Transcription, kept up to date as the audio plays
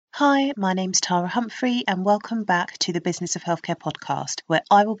Hi, my name's Tara Humphrey, and welcome back to the Business of Healthcare podcast, where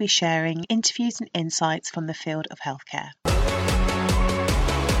I will be sharing interviews and insights from the field of healthcare.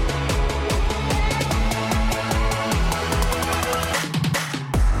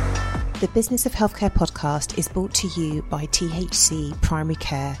 The Business of Healthcare podcast is brought to you by THC Primary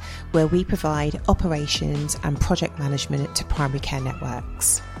Care, where we provide operations and project management to primary care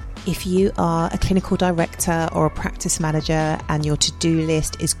networks. If you are a clinical director or a practice manager and your to-do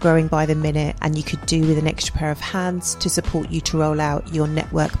list is growing by the minute and you could do with an extra pair of hands to support you to roll out your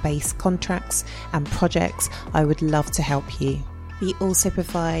network-based contracts and projects, I would love to help you. We also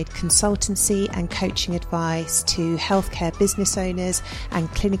provide consultancy and coaching advice to healthcare business owners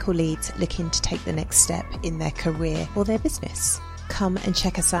and clinical leads looking to take the next step in their career or their business. Come and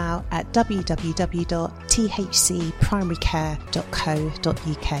check us out at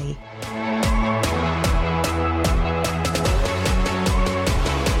www.thcprimarycare.co.uk.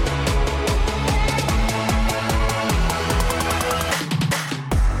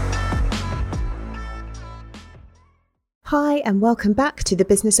 Hi, and welcome back to the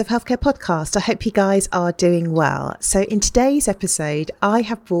Business of Healthcare podcast. I hope you guys are doing well. So in today's episode, I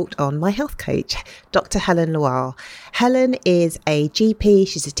have brought on my health coach, Dr. Helen Lawal. Helen is a GP,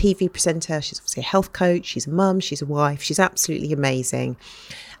 she's a TV presenter, she's obviously a health coach, she's a mum, she's a wife, she's absolutely amazing.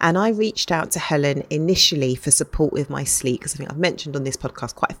 And I reached out to Helen initially for support with my sleep, because I think I've mentioned on this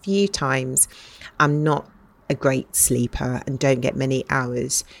podcast quite a few times, I'm not a great sleeper and don't get many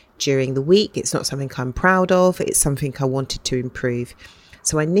hours during the week. It's not something I'm proud of. It's something I wanted to improve.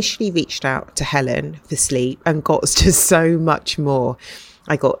 So I initially reached out to Helen for sleep and got just so much more.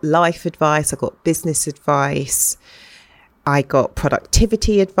 I got life advice. I got business advice. I got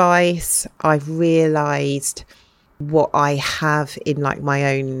productivity advice. I've realized what I have in like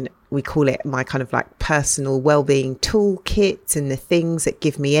my own, we call it my kind of like personal well-being toolkit and the things that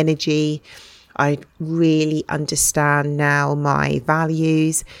give me energy. I really understand now my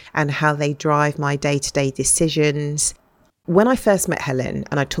values and how they drive my day-to-day decisions. When I first met Helen,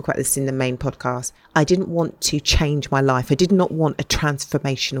 and I talk about this in the main podcast, I didn't want to change my life. I did not want a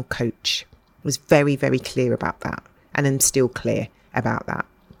transformational coach. I was very, very clear about that, and I'm still clear about that.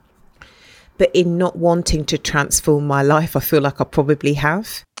 But in not wanting to transform my life, I feel like I probably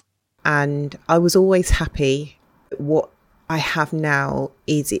have. And I was always happy. What I have now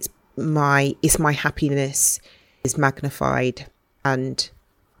is my happiness is magnified, and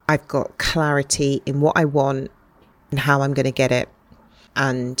I've got clarity in what I want and how I'm going to get it.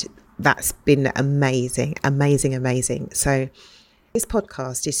 And that's been amazing. So this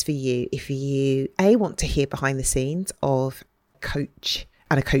podcast is for you if you want to hear behind the scenes of a coach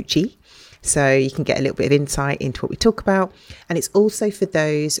and a coachee, so you can get a little bit of insight into what we talk about. And it's also for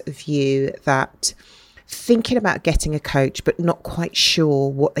those of you that thinking about getting a coach but not quite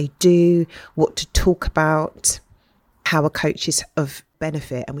sure what they do, what to talk about, how a coach is of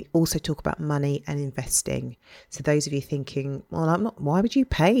benefit. And we also talk about money and investing. So those of you thinking, well, why would you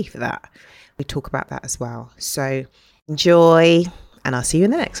pay for that? We talk about that as well. So enjoy, and I'll see you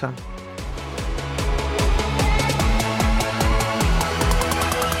in the next one.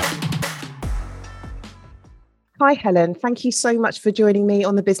 Hi, Helen. Thank you so much for joining me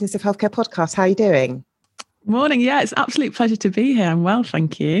on the Business of Healthcare podcast. How are you doing? Morning. Yeah, it's an absolute pleasure to be here. I'm well,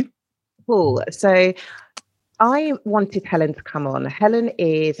 thank you. Cool. So I wanted Helen to come on. Helen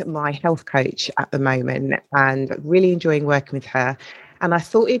is my health coach at the moment and really enjoying working with her. And I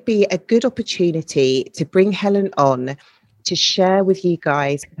thought it'd be a good opportunity to bring Helen on to share with you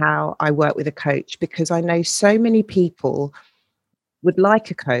guys how I work with a coach, because I know so many people would like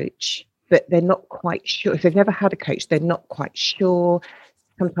a coach, but they're not quite sure. If they've never had a coach, they're not quite sure.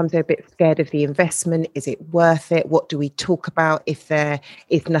 Sometimes they're a bit scared of the investment. Is it worth it? What do we talk about if there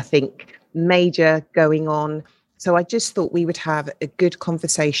is nothing major going on? So I just thought we would have a good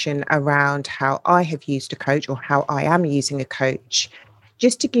conversation around how I have used a coach, or how I am using a coach,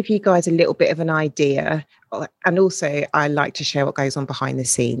 just to give you guys a little bit of an idea. And also I like to share what goes on behind the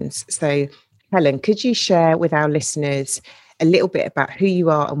scenes. So Helen, could you share with our listeners a little bit about who you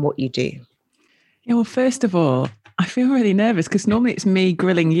are and what you do? Yeah, well, first of all, I feel really nervous because normally it's me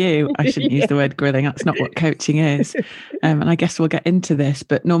grilling you. I shouldn't use the word grilling. That's not what coaching is. And I guess we'll get into this,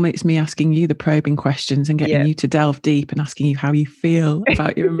 but normally it's me asking you the probing questions and getting you to delve deep and asking you how you feel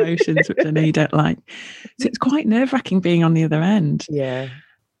about your emotions, which I know you don't like. So it's quite nerve-wracking being on the other end. Yeah.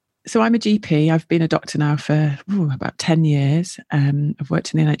 So I'm a GP. I've been a doctor now for about 10 years. I've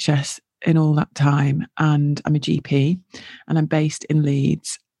worked in the NHS in all that time, and I'm a GP and I'm based in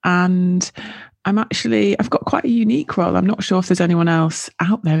Leeds. And I've got quite a unique role. I'm not sure if there's anyone else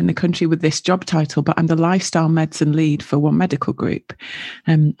out there in the country with this job title, but I'm the lifestyle medicine lead for one medical group.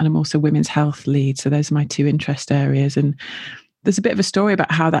 And I'm also women's health lead. So those are my two interest areas. And there's a bit of a story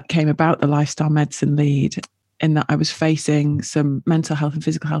about how that came about, the lifestyle medicine lead, in that I was facing some mental health and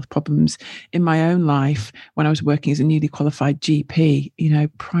physical health problems in my own life when I was working as a newly qualified GP,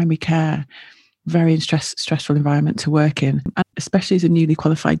 primary care, very stressful environment to work in. And especially as a newly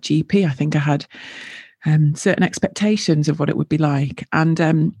qualified GP, I think I had certain expectations of what it would be like,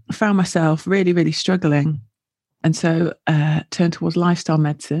 and found myself really, really struggling. And so turned towards lifestyle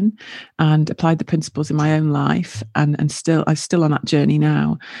medicine and applied the principles in my own life. And I'm still on that journey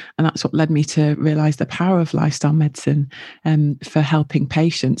now. And that's what led me to realize the power of lifestyle medicine for helping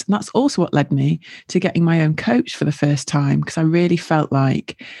patients. And that's also what led me to getting my own coach for the first time, because I really felt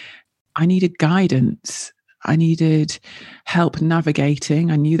like I needed guidance. I needed help navigating.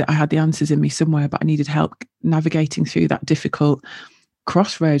 I knew that I had the answers in me somewhere, but I needed help navigating through that difficult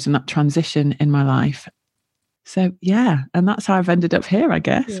crossroads and that transition in my life. So, yeah, and that's how I've ended up here, I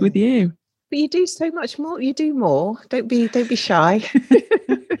guess, with you. But you do so much more. You do more. Don't be shy.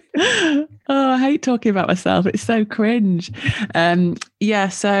 Oh, I hate talking about myself. It's so cringe.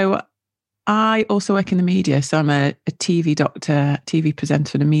 So I also work in the media. So I'm a TV doctor, TV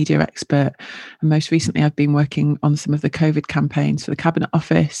presenter and a media expert. And most recently, I've been working on some of the COVID campaigns for the Cabinet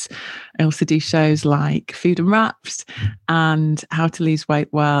Office. I also do shows like Food and Wraps and How to Lose Weight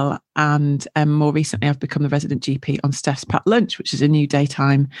Well. And more recently, I've become the resident GP on Steph's Packed Lunch, which is a new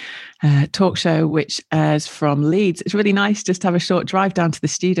daytime talk show, which airs from Leeds. It's really nice just to have a short drive down to the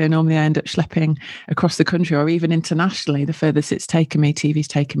studio. Normally, I end up schlepping across the country or even internationally. The furthest it's taken me, TV's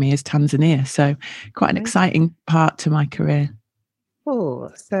taken me, is Tanzania. So quite an exciting part to my career. Oh,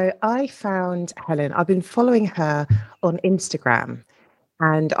 so I found Helen. I've been following her on Instagram,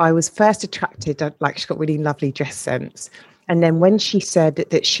 and I was first attracted, like she's got really lovely dress sense. And then when she said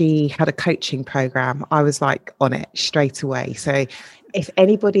that she had a coaching program, I was like on it straight away. So if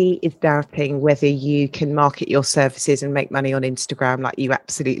anybody is doubting whether you can market your services and make money on Instagram, like you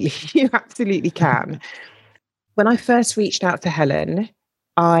absolutely can. When I first reached out to Helen,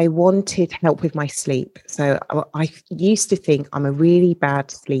 I wanted help with my sleep. So I used to think I'm a really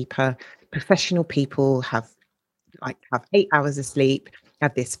bad sleeper. Professional people have 8 hours of sleep,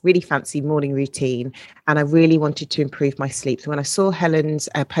 have this really fancy morning routine, and I really wanted to improve my sleep. So when I saw Helen's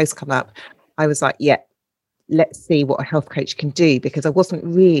post come up, I was like, yeah, let's see what a health coach can do, because I wasn't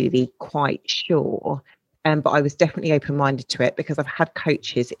really quite sure. But I was definitely open-minded to it because I've had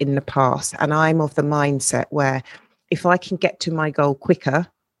coaches in the past, and I'm of the mindset where if I can get to my goal quicker,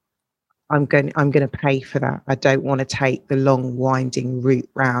 I'm going to pay for that. I don't want to take the long winding route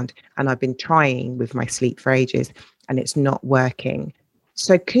round. And I've been trying with my sleep for ages and it's not working.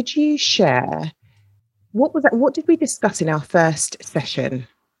 So could you share, what was that? What did we discuss in our first session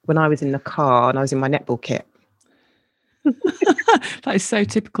when I was in the car and I was in my netball kit? That is so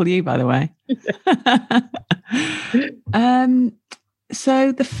typical you, by the way.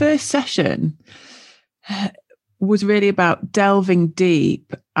 So the first session was really about delving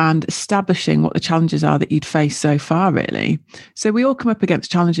deep and establishing what the challenges are that you'd faced so far, really. So we all come up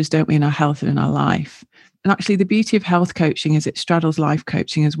against challenges, don't we, in our health and in our life. And actually, the beauty of health coaching is it straddles life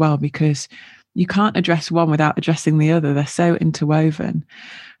coaching as well, because you can't address one without addressing the other. They're so interwoven.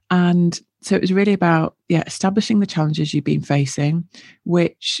 And so it was really about, establishing the challenges you've been facing,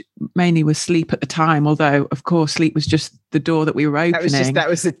 which mainly was sleep at the time, although, of course, sleep was just the door that we were opening. That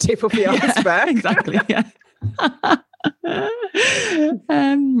was the tip of the iceberg. Exactly, yeah.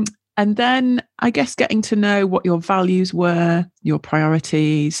 And then I guess getting to know what your values were, your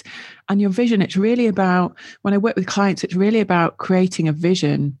priorities, and your vision. It's really about, when I work with clients, it's really about creating a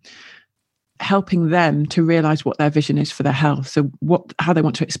vision, helping them to realize what their vision is for their health. So how they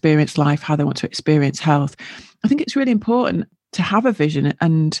want to experience life, how they want to experience health. I think it's really important to have a vision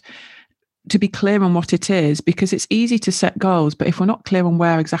and to be clear on what it is, because it's easy to set goals, but if we're not clear on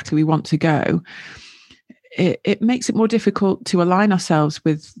where exactly we want to go, it makes it more difficult to align ourselves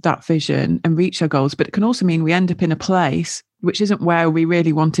with that vision and reach our goals. But it can also mean we end up in a place which isn't where we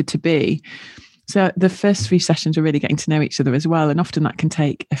really wanted to be. So the first 3 sessions are really getting to know each other as well. And often that can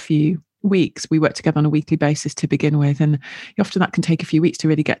take a few weeks. We work together on a weekly basis to begin with. And often that can take a few weeks to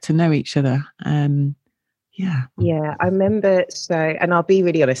really get to know each other. Yeah, I remember. So, and I'll be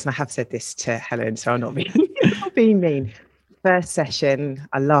really honest, and I have said this to Helen, so I'm not being mean. First session,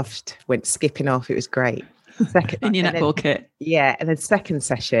 I loved, went skipping off. It was great. In your netball kit. Yeah. And then second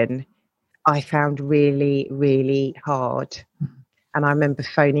session, I found really, really hard. And I remember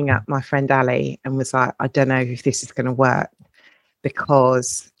phoning up my friend Ali and was like, I don't know if this is going to work,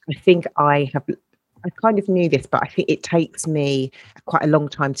 because I think I kind of knew this, but I think it takes me quite a long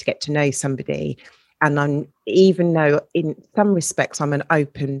time to get to know somebody. And even though in some respects I'm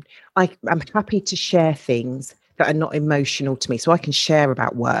I'm happy to share things that are not emotional to me. So I can share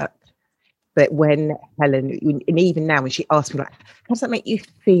about work. But when Helen, and even now when she asks me, like, how does that make you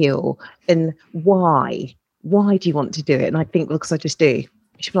feel? And why? Why do you want to do it? And I think, well, because I just do.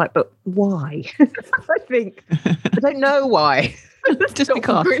 She'd be like, but why? I think, I don't know why. Just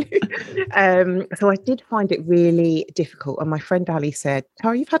because. Really. So I did find it really difficult. And my friend Ali said,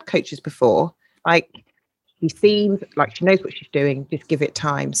 Tara, you've had coaches before. Like, she seems like she knows what she's doing. Just give it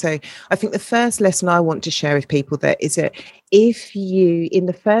time. So I think the first lesson I want to share with people that is that if you, in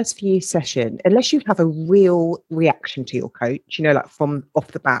the first few sessions, unless you have a real reaction to your coach, like from off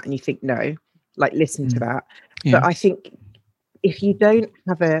the bat and you think, no, like listen to that. Yeah. But I think if you don't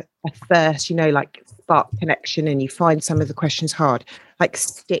have a first, like spark connection and you find some of the questions hard, like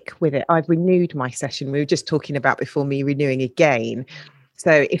stick with it. I've renewed my session. We were just talking about before me renewing again.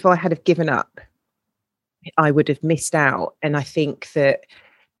 So if I had have given up, I would have missed out. And I think that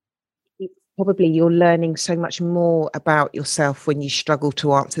probably you're learning so much more about yourself when you struggle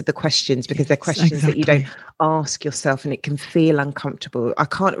to answer the questions, because they're questions that you don't ask yourself and it can feel uncomfortable. I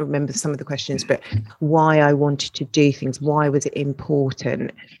can't remember some of the questions, but why I wanted to do things, why was it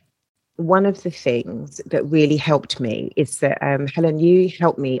important? One of the things that really helped me is that, Helen, you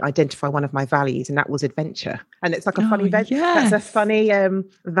helped me identify one of my values, and that was adventure. And it's like a funny, that's a funny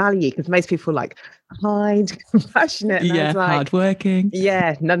value, because most people are like kind, compassionate. And I was like, hardworking.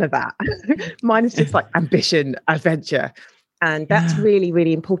 Yeah, none of that. Mine is just like ambition, adventure. And that's really,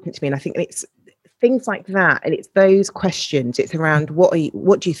 really important to me. And I think it's things like that. And it's those questions. It's around what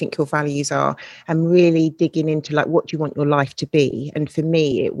do you think your values are? And really digging into like, what do you want your life to be? And for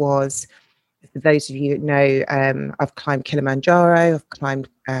me, it was, for those of you that know, I've climbed Kilimanjaro, I've climbed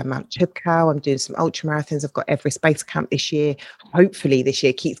Mount Chubkau, I'm doing some ultra marathons, I've got Everest Base Camp this year. Hopefully this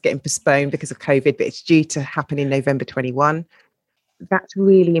year keeps getting postponed because of COVID, but it's due to happen in November 21. That's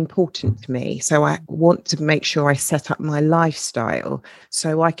really important to me. So I want to make sure I set up my lifestyle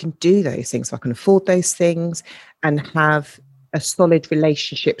so I can do those things, so I can afford those things and have a solid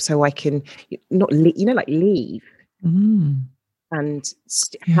relationship, so I can not leave and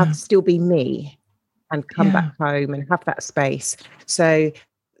still be me and come back home and have that space. So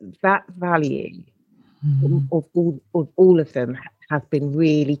that value of all of them has been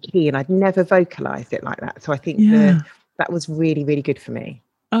really key, and I'd never vocalized it like that. So I think that was really, really good for me.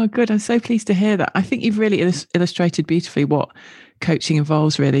 Oh, good. I'm so pleased to hear that. I think you've really illustrated beautifully what coaching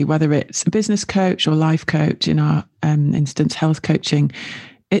involves, really, whether it's a business coach or life coach, in our instance, health coaching.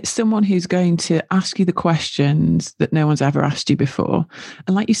 It's someone who's going to ask you the questions that no one's ever asked you before.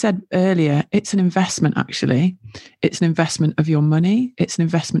 And like you said earlier, it's an investment, actually. It's an investment of your money. It's an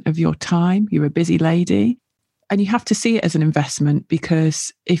investment of your time. You're a busy lady. And you have to see it as an investment,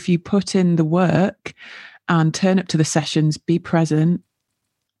 because if you put in the work and turn up to the sessions, be present.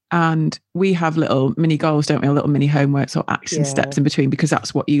 And we have little mini goals, don't we? Little mini homeworks or action steps in between, because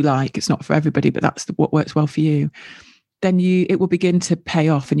that's what you like. It's not for everybody, but that's what works well for you. Then it will begin to pay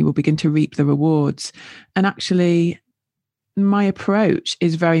off and you will begin to reap the rewards. And actually, my approach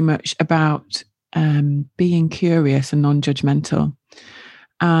is very much about being curious and non-judgmental.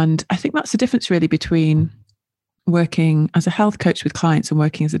 And I think that's the difference really between working as a health coach with clients and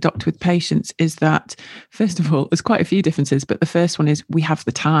working as a doctor with patients, is that, first of all, there's quite a few differences, but the first one is we have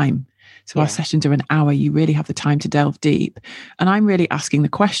the time. So our sessions are an hour. You really have the time to delve deep. And I'm really asking the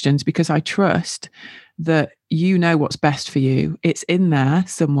questions because I trust that you know what's best for you. It's in there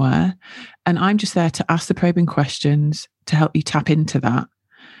somewhere. And I'm just there to ask the probing questions to help you tap into that.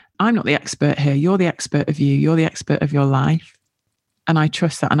 I'm not the expert here. You're the expert of you. You're the expert of your life. And I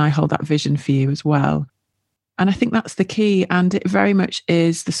trust that. And I hold that vision for you as well. And I think that's the key. And it very much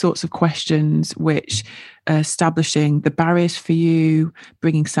is the sorts of questions which are establishing the barriers for you,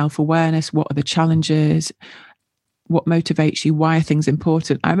 bringing self-awareness. What are the challenges? What motivates you? Why are things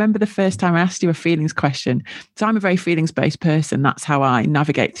important? I remember the first time I asked you a feelings question. So I'm a very feelings-based person. That's how I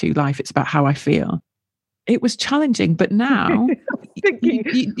navigate through life. It's about how I feel. It was challenging, but now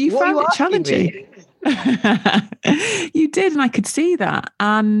you found it challenging. You did, and I could see that.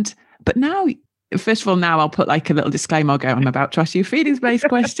 But now, first of all, now I'll put like a little disclaimer. I'll go, I'm about to ask you a feelings-based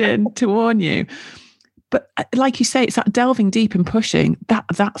question to warn you. But like you say, it's that delving deep and pushing,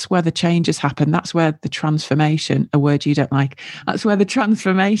 that's where the changes happen. That's where the transformation, a word you don't like, that's where the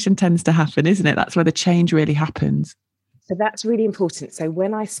transformation tends to happen, isn't it? That's where the change really happens. So that's really important. So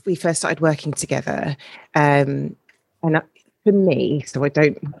when we first started working together, for me, so I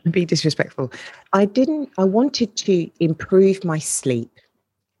don't be disrespectful, I wanted to improve my sleep.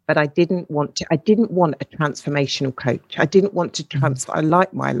 but I didn't want a transformational coach. I didn't want to transfer. I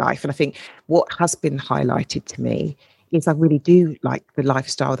like my life. And I think what has been highlighted to me is I really do like the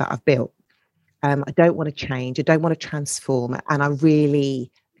lifestyle that I've built. I don't want to change. I don't want to transform. And I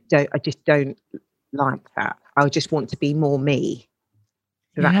just don't like that. I just want to be more me.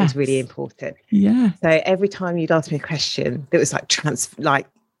 So that was really important. Yeah. So every time you'd ask me a question that was like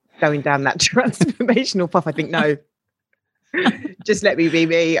going down that transformational path, I think, no, just let me be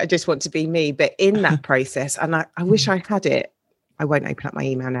me. I just want to be me. But in that process, and I wish I had it, I won't open up my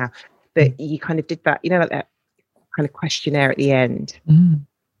email now, but you kind of did that, like that kind of questionnaire at the end. And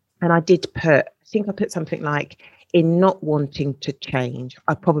I put something like, in not wanting to change,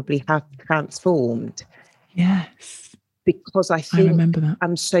 I probably have transformed. Yes. Because I think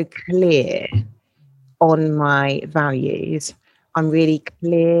I'm so clear on my values. I'm really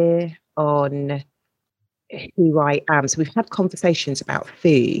clear on who I am. So we've had conversations about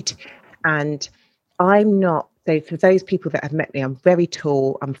food, and I'm not. So for those people that have met me, I'm very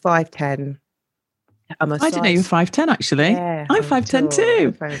tall. I'm 5'10". I didn't know you were 5'10", actually. Yeah, I'm 5'10"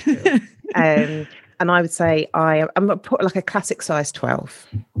 too. And I would say I'm like a classic size 12,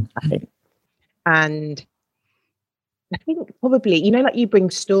 I think. And I think probably, like you bring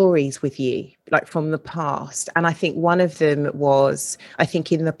stories with you, like from the past. And I think one of them was, I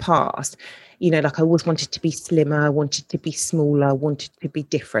think in the past, like I always wanted to be slimmer, I wanted to be smaller, I wanted to be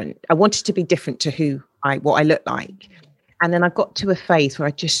different. I wanted to be different to what I look like. And then I got to a phase where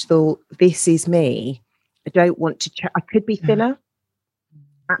I just thought, this is me. I don't want to I could be thinner.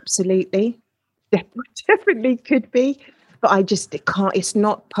 Absolutely. Definitely could be. But it can't, it's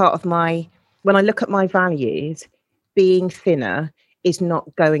not part of when I look at my values, being thinner is not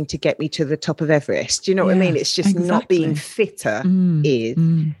going to get me to the top of Everest. Do you know what I mean? It's just not being fitter is,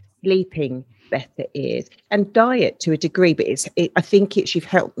 sleeping better is, and diet to a degree. But I think you've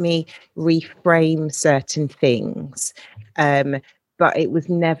helped me reframe certain things. But it was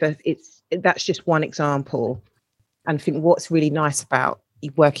never, that's just one example. And I think what's really nice about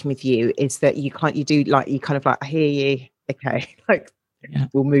working with you is that you kind of like, I hear you. Okay. Like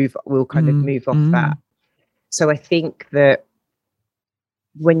we'll kind of move off that. So I think that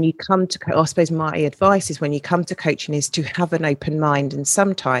when you come to, I suppose my advice is when you come to coaching is to have an open mind. And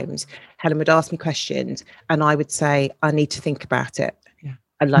sometimes Helen would ask me questions and I would say, I need to think about it. Yeah.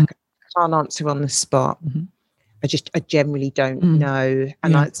 I can't answer on the spot. I generally don't know.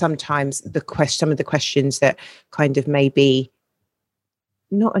 And sometimes some of the questions that kind of maybe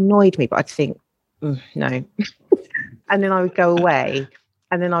not annoyed me, but I'd think, no. And then I would go away.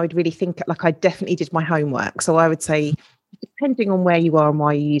 And then I would really think, like, I definitely did my homework. So I would say, depending on where you are and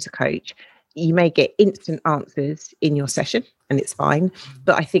why you use a coach, you may get instant answers in your session and it's fine.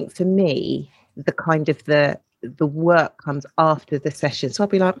 But I think for me, the kind of the work comes after the session. So I'll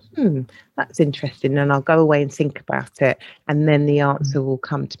be like, that's interesting. And I'll go away and think about it. And then the answer will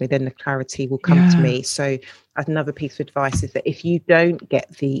come to me. Then the clarity will come to me. So another piece of advice is that if you don't get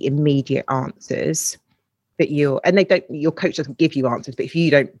the immediate answers, your coach doesn't give you answers, but if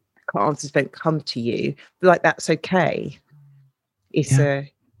answers don't come to you, like, that's okay. It's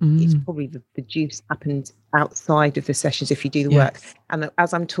probably the juice happens outside of the sessions if you do the work. And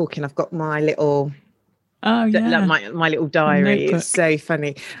as I'm talking, I've got my little my little diary. Notebook. It's so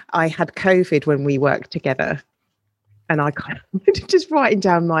funny. I had COVID when we worked together, and I kind of just writing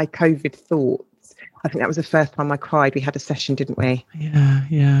down my COVID thoughts. I think that was the first time I cried. We had a session, didn't we?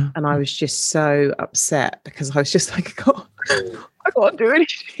 Yeah. And I was just so upset because I was just like, God, I can't do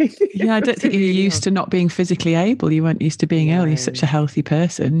anything. Yeah, I don't think you're used to not being physically able. You weren't used to being ill. You're such a healthy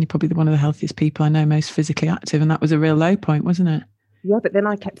person. You're probably one of the healthiest people I know, most physically active. And that was a real low point, wasn't it? Yeah, but then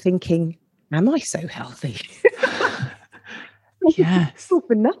I kept thinking, am I so healthy? Yes. All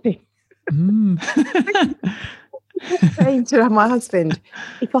for nothing. Saying to my husband,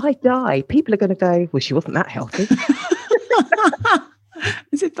 if I die, people are going to go, well, she wasn't that healthy.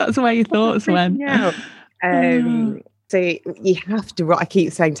 As if that's where your thoughts went. So you have to write. I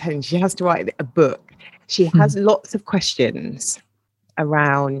keep saying to Helen, she has to write a book. She has lots of questions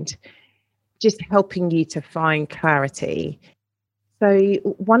around just helping you to find clarity. So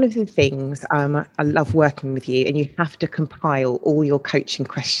one of the things I love working with you, and you have to compile all your coaching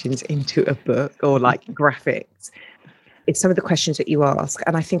questions into a book or like graphics. It's some of the questions that you ask.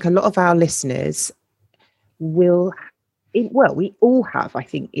 And I think a lot of our listeners we all have, I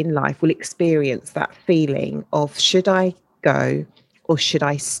think, in life, will experience that feeling of, should I go or should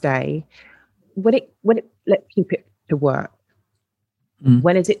I stay? Let's keep it to work.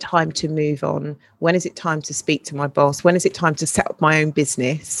 When is it time to move on? When is it time to speak to my boss? When is it time to set up my own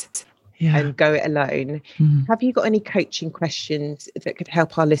business? and go it alone. Have you got any coaching questions that could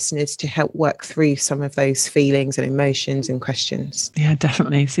help our listeners to help work through some of those feelings and emotions and questions? Yeah,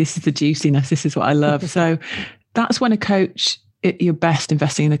 definitely. So this is the juiciness. This is what I love. So that's when a coach, you're best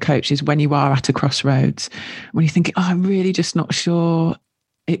investing in a coach is when you are at a crossroads, when you're thinking, oh, I'm really just not sure.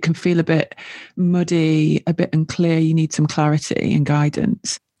 It can feel a bit muddy, a bit unclear. You need some clarity and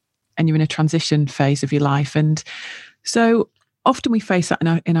guidance, and you're in a transition phase of your life. And so often we face that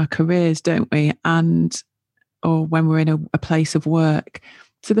in our careers, don't we? Or when we're in a place of work.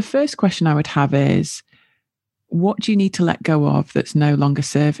 So the first question I would have is, what do you need to let go of that's no longer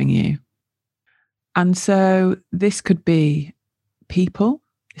serving you? And so this could be people,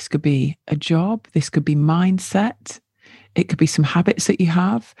 this could be a job, this could be mindset, it could be some habits that you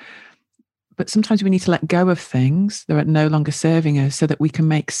have. But sometimes we need to let go of things that are no longer serving us so that we can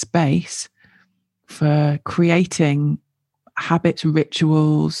make space for creating habits,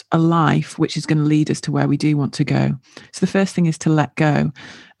 rituals, a life which is going to lead us to where we do want to go. So the first thing is to let go.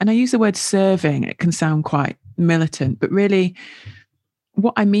 And I use the word serving. It can sound quite militant, but really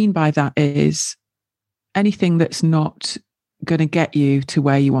what I mean by that is anything that's not going to get you to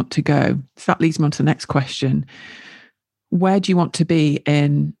where you want to go. So that leads me on to the next question. Where do you want to be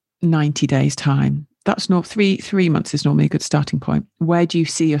in 90 days' time? That's not 3 months is normally a good starting point. Where do you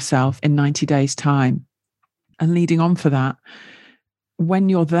see yourself in 90 days' time? And leading on for that, when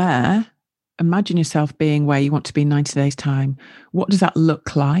you're there, imagine yourself being where you want to be in 90 days' time. What does that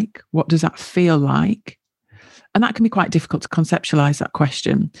look like? What does that feel like? And that can be quite difficult to conceptualize that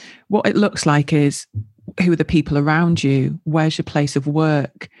question. What it looks like is, who are the people around you? Where's your place of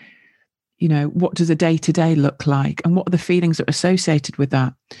work? You know, what does a day-to-day look like? And what are the feelings that are associated with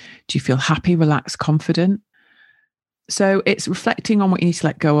that? Do you feel happy, relaxed, confident? So it's reflecting on what you need to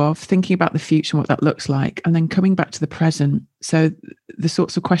let go of, thinking about the future and what that looks like, and then coming back to the present. So the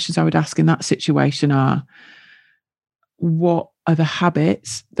sorts of questions I would ask in that situation are, what are the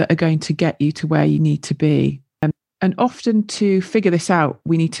habits that are going to get you to where you need to be? And often to figure this out,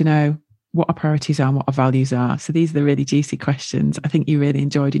 we need to know what our priorities are and what our values are. So these are the really juicy questions I think you really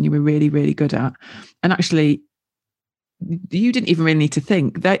enjoyed and you were really, really good at. And actually, you didn't even really need to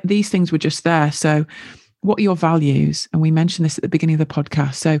think. These things were just there. So what are your values? And we mentioned this at the beginning of the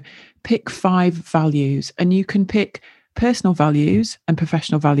podcast. So pick 5 values, and you can pick personal values and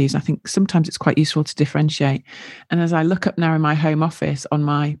professional values. I think sometimes it's quite useful to differentiate. And as I look up now in my home office on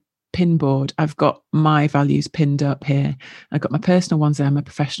my pin board, I've got my values pinned up here. I've got my personal ones there, my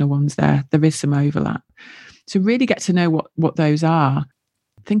professional ones there. There is some overlap. So really get to know what those are.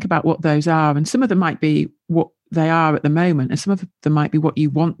 Think about what those are. And some of them might be what they are at the moment, and some of them might be what you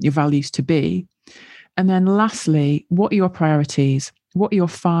want your values to be. And then lastly, what are your priorities? What are your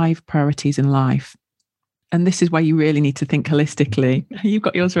 5 priorities in life? And this is where you really need to think holistically. You've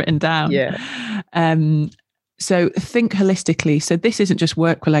got yours written down. Yeah. So think holistically. So this isn't just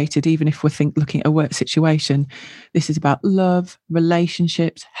work related, even if we're looking at a work situation. This is about love,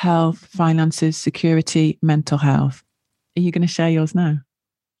 relationships, health, finances, security, mental health. Are you going to share yours now?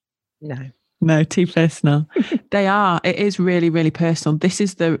 No, too personal. It is really, really personal. This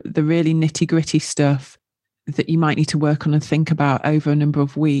is the really nitty gritty stuff that you might need to work on and think about over a number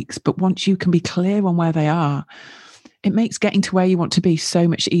of weeks. But once you can be clear on where they are, it makes getting to where you want to be so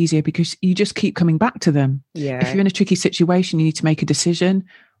much easier because you just keep coming back to them. Yeah. If you're in a tricky situation, you need to make a decision.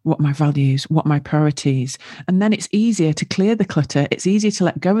 What are my values? What are my priorities? And then it's easier to clear the clutter. It's easier to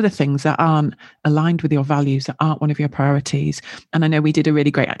let go of the things that aren't aligned with your values, that aren't one of your priorities. And I know we did a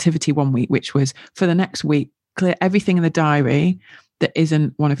really great activity one week, which was for the next week, clear everything in the diary that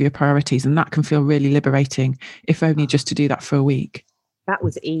isn't one of your priorities. And that can feel really liberating, if only just to do that for a week. That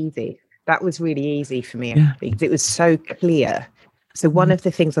was easy. That was really easy for me, actually, because it was so clear. So one of the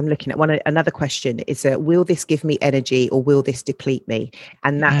things I'm looking at, another question is, will this give me energy or will this deplete me?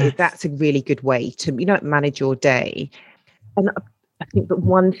 And that's a really good way to, manage your day. And I think that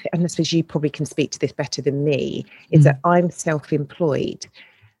one thing, and I suppose you probably can speak to this better than me, is that I'm self-employed.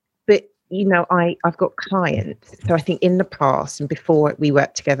 But, I've got clients. So I think in the past and before we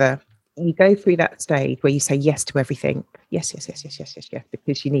worked together, you go through that stage where you say yes to everything. Yes,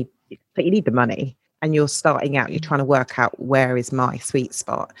 because you need the money. And you're starting out, you're trying to work out where is my sweet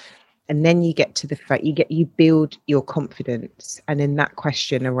spot. And then you get to the fact you build your confidence. And in that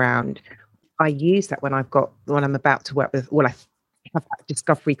question around, I use that when I'm about to work with, I have that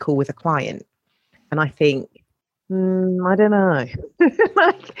discovery call with a client. And I think, I don't know.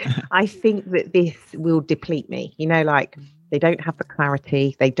 I think that this will deplete me. They don't have the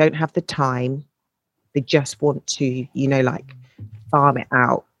clarity. They don't have the time. They just want to, farm it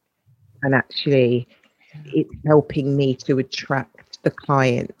out. And actually, it's helping me to attract the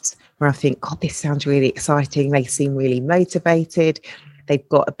clients where I think, God, this sounds really exciting. They seem really motivated. They've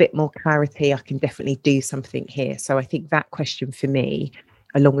got a bit more clarity. I can definitely do something here. So I think that question for me,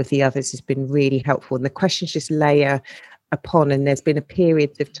 along with the others, has been really helpful. And the questions just layer upon. And there's been a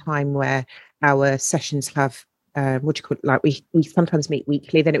period of time where our sessions have, what do you call it? Like we sometimes meet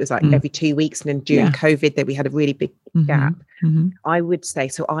weekly. Then it was like every 2 weeks. And then during COVID, then we had a really big gap. I would say,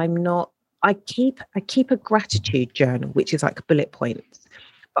 so I keep a gratitude journal, which is like bullet points.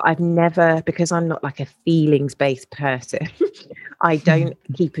 But I've never, because I'm not like a feelings-based person, I don't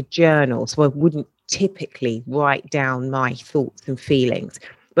keep a journal. So I wouldn't typically write down my thoughts and feelings.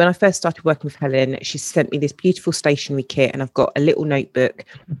 When I first started working with Helen, she sent me this beautiful stationery kit, and I've got a little notebook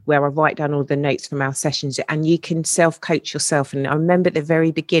where I write down all the notes from our sessions, and you can self-coach yourself. And I remember at the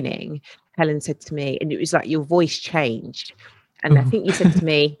very beginning, Helen said to me, and it was like your voice changed. And I think you said to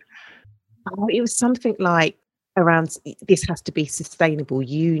me, it was something like, around, this has to be sustainable.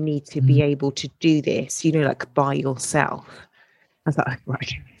 You need to be able to do this, like by yourself. I was like,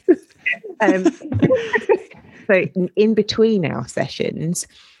 right. So in between our sessions,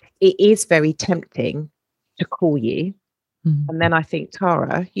 it is very tempting to call you. And then I think,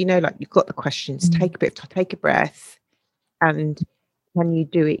 Tara, like you've got the questions, take a breath, and can you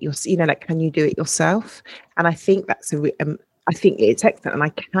do it can you do it yourself? And I think that's I think it's excellent.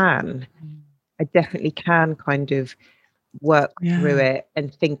 And I definitely can kind of work through it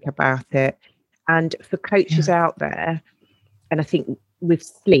and think about it. And for coaches out there, and I think with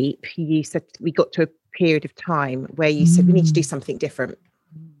sleep, you said we got to a period of time where you said we need to do something different.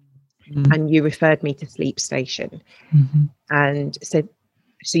 And you referred me to Sleep Station. And so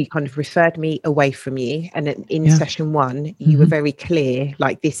you kind of referred me away from you. And in session 1, you were very clear,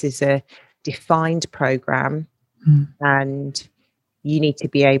 like this is a defined program and you need to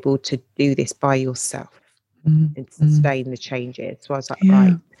be able to do this by yourself and sustain the changes. So I was like,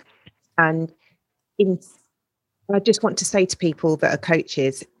 right. And I just want to say to people that are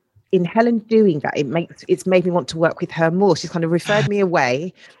coaches, in Helen doing that, it's made me want to work with her more. She's kind of referred me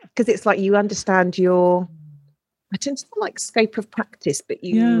away because it's like you understand I tend to not like scope of practice, but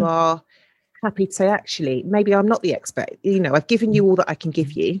you are happy to say, actually, maybe I'm not the expert. I've given you all that I can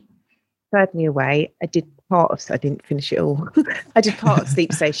give you. Referred me away. I didn't finish it all. I did part of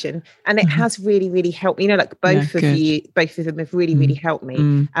Sleep Station, and it has really, really helped me. Like both of them have really, really helped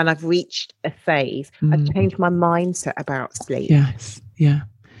me. And I've reached a phase. I've changed my mindset about sleep. Yes. Yeah.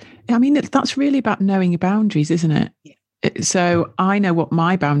 I mean, that's really about knowing your boundaries, isn't it? So I know what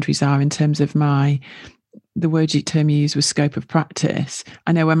my boundaries are in terms of the term you use was scope of practice.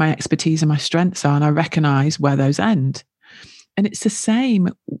 I know where my expertise and my strengths are, and I recognize where those end. And it's the same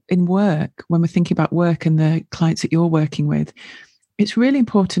in work when we're thinking about work and the clients that you're working with. It's really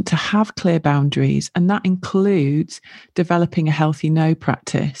important to have clear boundaries, and that includes developing a healthy no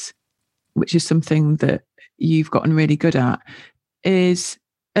practice, which is something that you've gotten really good at. Is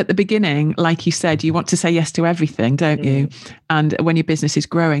at the beginning, like you said, you want to say yes to everything, don't you? And when your business is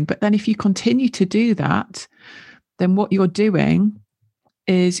growing. But then if you continue to do that, then what you're doing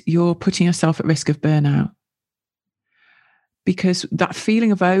is you're putting yourself at risk of burnout. Because that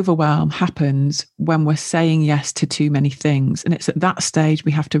feeling of overwhelm happens when we're saying yes to too many things. And it's at that stage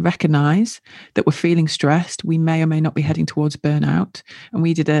we have to recognize that we're feeling stressed. We may or may not be heading towards burnout. And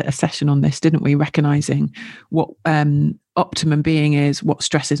we did a session on this, didn't we? Recognizing what optimum being is, what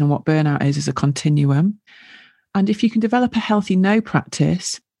stress is, and what burnout is as a continuum. And if you can develop a healthy no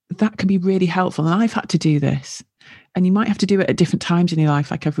practice, that can be really helpful. And I've had to do this. And you might have to do it at different times in your life.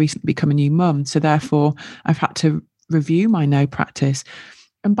 Like I've recently become a new mum. So therefore, I've had to review my no practice.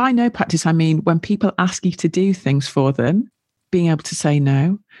 And by no practice, I mean when people ask you to do things for them, being able to say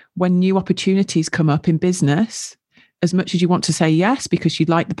no. When new opportunities come up in business, as much as you want to say yes because you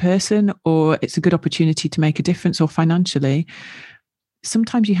like the person or it's a good opportunity to make a difference or financially,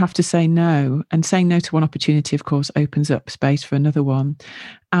 sometimes you have to say no. And saying no to one opportunity, of course, opens up space for another one.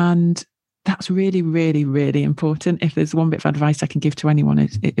 And that's really, really, really important. If there's one bit of advice I can give to anyone,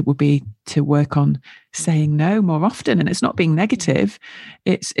 it would be to work on saying no more often. And it's not being negative.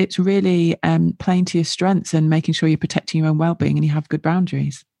 It's really playing to your strengths and making sure you're protecting your own well-being and you have good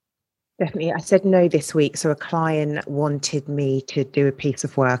boundaries. Definitely. I said no this week. So a client wanted me to do a piece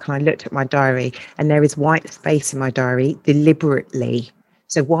of work and I looked at my diary and there is white space in my diary deliberately.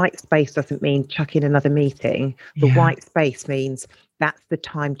 So white space doesn't mean chuck in another meeting. The white space means that's the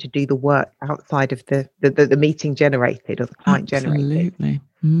time to do the work outside of the meeting generated or the client generated.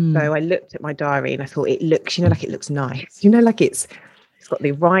 So I looked at my diary and I thought it looks, like it looks nice. Like it's got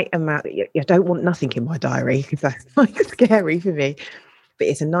the right amount. I don't want nothing in my diary because that's like scary for me. But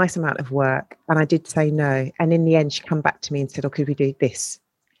it's a nice amount of work. And I did say no. And in the end, she came back to me and said, oh, could we do this?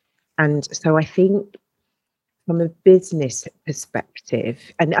 And so I think from a business perspective,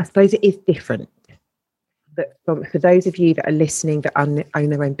 and I suppose it is different, but for those of you that are listening that own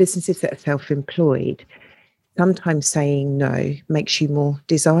their own businesses, that are self-employed, sometimes saying no makes you more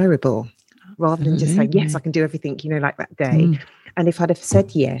desirable rather than just saying, yes, I can do everything, like that day. And if I'd have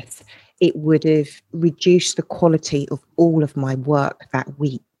said yes, it would have reduced the quality of all of my work that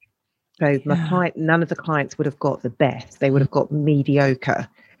week. So none of the clients would have got the best. They would have got mediocre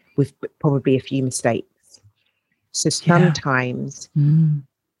with probably a few mistakes. So sometimes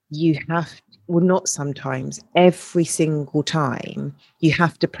you have, well, not sometimes, every single time you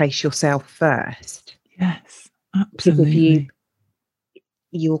have to place yourself first. Yes, absolutely.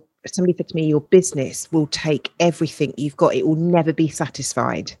 Because if somebody said to me, your business will take everything you've got. It will never be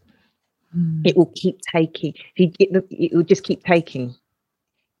satisfied. It will keep taking. It will just keep taking.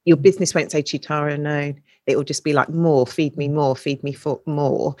 Your business won't say to you, Tara, no. It will just be like, more, feed me more, feed me for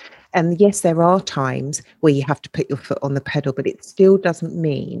more. And yes, there are times where you have to put your foot on the pedal, but it still doesn't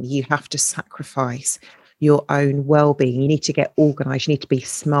mean you have to sacrifice your own well-being. You need to get organized. You need to be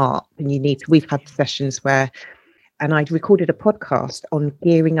smart. And we've had sessions where, and I'd recorded a podcast on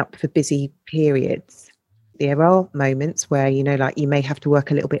gearing up for busy periods. There are moments where, like you may have to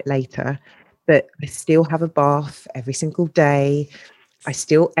work a little bit later, but I still have a bath every single day. I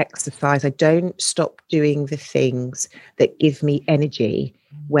still exercise. I don't stop doing the things that give me energy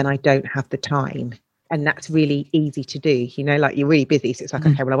when I don't have the time. And that's really easy to do. Like you're really busy. So it's like,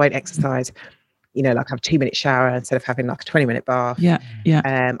 okay, well, I won't exercise, like have a 2-minute shower instead of having like a 20-minute bath. Yeah.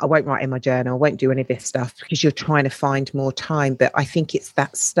 I won't write in my journal. I won't do any of this stuff because you're trying to find more time. But I think it's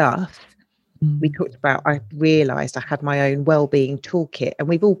that stuff we talked about. I realized I had my own well-being toolkit and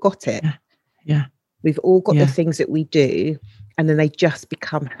we've all got it. Yeah. We've all got the things that we do. And then they just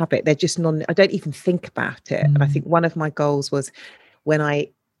become habit. They're just I don't even think about it. And I think one of my goals was when I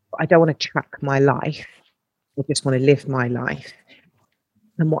don't want to track my life. I just want to live my life.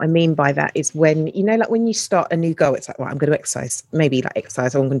 And what I mean by that is when, like when you start a new goal, it's like, well, I'm going to exercise, maybe like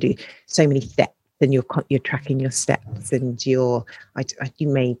exercise. I'm going to do so many steps and you're tracking your steps and you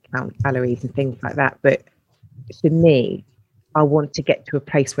may count calories and things like that. But for me, I want to get to a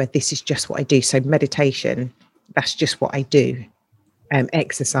place where this is just what I do. So meditation, that's just what I do.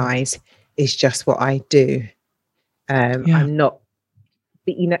 Exercise is just what I do. I'm not,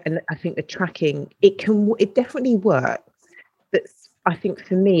 but and I think the tracking, it definitely works. But I think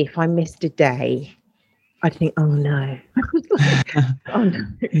for me, if I missed a day, I'd think, oh no, oh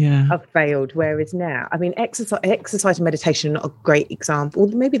no, I've failed. Whereas now, I mean, exercise and meditation are not a great example.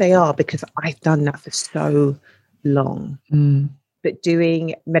 Maybe they are because I've done that for so long. But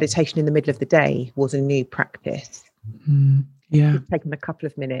doing meditation in the middle of the day was a new practice. It's taken a couple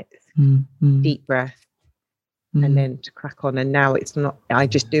of minutes, deep breath, and then to crack on. And now it's not, I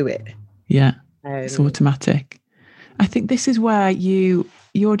just do it. It's automatic. I think this is where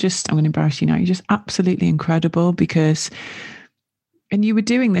you're just, I'm going to embarrass you now, you're just absolutely incredible and you were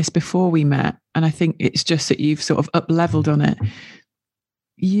doing this before we met. And I think it's just that you've sort of up-leveled on it.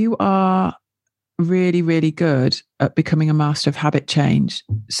 You are really, really good at becoming a master of habit change.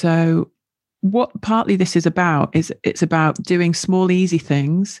 So what partly this is about is it's about doing small, easy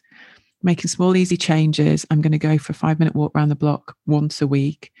things, making small, easy changes. I'm going to go for a 5-minute walk around the block once a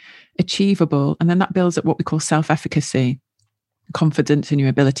week, achievable. And then that builds up what we call self-efficacy, confidence in your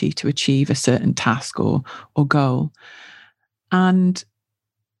ability to achieve a certain task or goal. And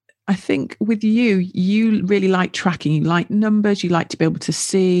I think with you really like tracking, you like numbers, you like to be able to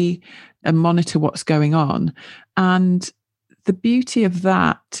see and monitor what's going on. And the beauty of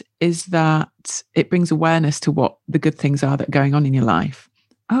that is that it brings awareness to what the good things are that are going on in your life.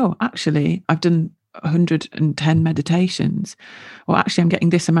 Oh, actually, I've done 110 meditations, or actually I'm getting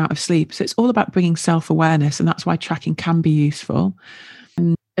this amount of sleep. So it's all about bringing self-awareness, and that's why tracking can be useful.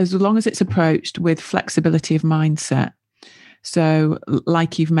 And as long as it's approached with flexibility of mindset. So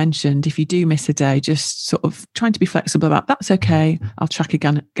like you've mentioned, if you do miss a day, just sort of trying to be flexible about that's okay. I'll track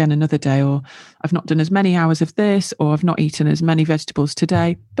again another day, or I've not done as many hours of this, or I've not eaten as many vegetables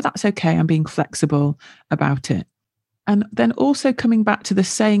today, but that's okay. I'm being flexible about it. And then also coming back to the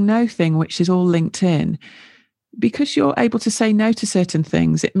saying no thing, which is all linked in, because you're able to say no to certain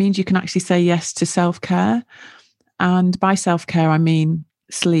things, it means you can actually say yes to self-care. And by self-care, I mean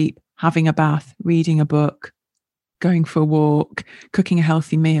sleep, having a bath, reading a book, going for a walk, cooking a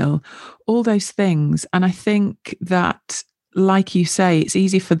healthy meal, all those things. And I think that, like you say, it's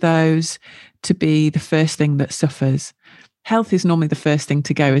easy for those to be the first thing that suffers. Health is normally the first thing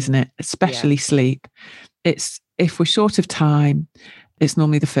to go, isn't it? Especially sleep. It's if we're short of time, it's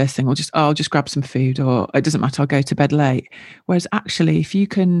normally the first thing, I'll just grab some food, or it doesn't matter, I'll go to bed late. Whereas actually, if you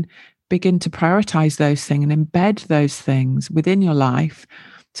can begin to prioritize those things and embed those things within your life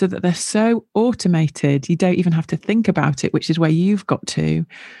so that they're so automated, you don't even have to think about it, which is where you've got to,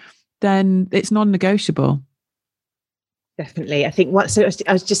 then it's non-negotiable. Definitely. I think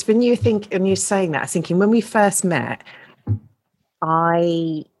I was just, when you were saying that, I was thinking when we first met,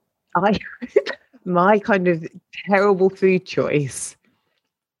 I my kind of terrible food choice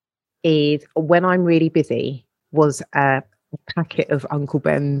is, when I'm really busy, was a packet of Uncle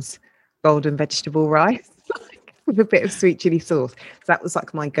Ben's golden vegetable rice with a bit of sweet chili sauce. So that was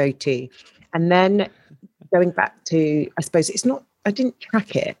like my go-to. And then going back to, I suppose I didn't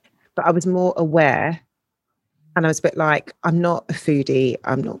track it, but I was more aware. And I was a bit like, I'm not a foodie.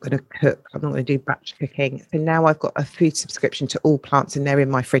 I'm not going to cook. I'm not going to do batch cooking. So now I've got a food subscription to all plants, and they're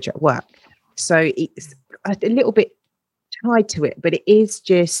in my fridge at work. So it's a little bit tied to it, but it is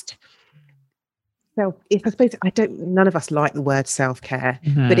just I suppose none of us like the word self-care,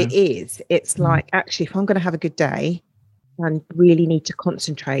 but it's like, actually, if I'm going to have a good day and really need to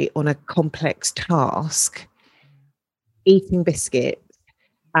concentrate on a complex task, eating biscuits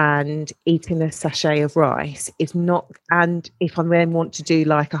and eating a sachet of rice is not, and if I then want to do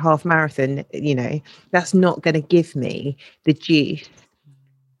like a half marathon, that's not going to give me the juice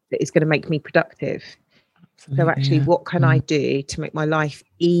that is going to make me productive. Absolutely, so actually, what can I do to make my life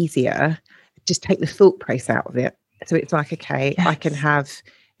easier? Just take the thought process out of it. So it's like, okay, yes, I can have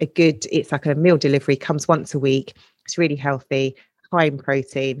it's like a meal delivery, comes once a week. It's really healthy, high in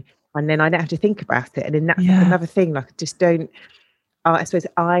protein. And then I don't have to think about it. And then that's like another thing, like, just don't, I suppose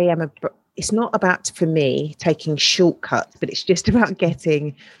it's not about, for me, taking shortcuts, but it's just about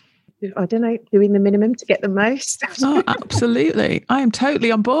getting, I don't know, doing the minimum to get the most. Oh, absolutely. I am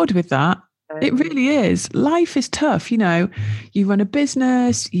totally on board with that. It really is. Life is tough. You run a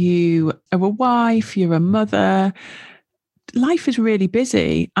business, you are a wife, you're a mother. Life is really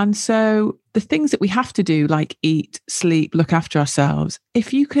busy. And so the things that we have to do, like eat, sleep, look after ourselves,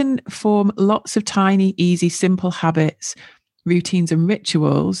 if you can form lots of tiny, easy, simple habits, routines and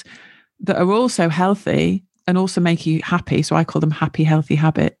rituals that are also healthy and also make you happy, so I call them happy, healthy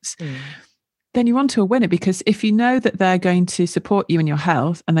habits, then you're onto a winner. Because if you know that they're going to support you in your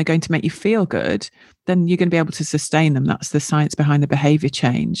health and they're going to make you feel good, then you're going to be able to sustain them. That's the science behind the behavior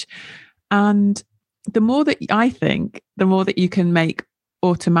change. And the more that you can make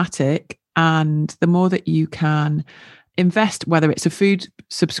automatic, and the more that you can invest, whether it's a food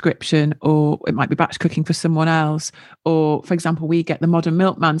subscription or it might be batch cooking for someone else, or, for example, we get the Modern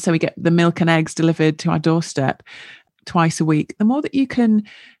Milkman, so we get the milk and eggs delivered to our doorstep twice a week. The more that you can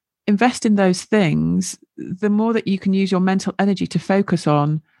invest in those things, the more that you can use your mental energy to focus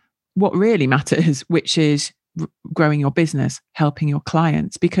on what really matters, which is growing your business, helping your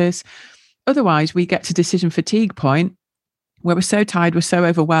clients. Because otherwise we get to decision fatigue point where we're so tired, we're so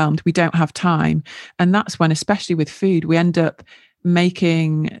overwhelmed, we don't have time. And that's when, especially with food, we end up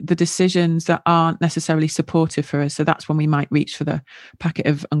making the decisions that aren't necessarily supportive for us. So that's when we might reach for the packet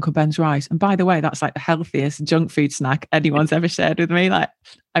of Uncle Ben's rice. And by the way, that's like the healthiest junk food snack anyone's ever shared with me. Like,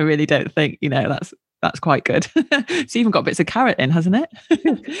 I really don't think, that's quite good. It's even got bits of carrot in, hasn't it?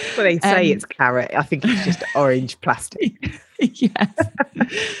 Well, they say it's carrot. I think it's just orange plastic. Yes.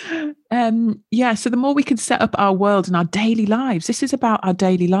 So the more we can set up our world and our daily lives, this is about our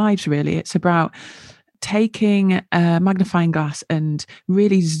daily lives, really. It's about taking a magnifying glass and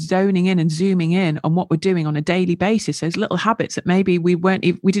really zoning in and zooming in on what we're doing on a daily basis. Those little habits that maybe we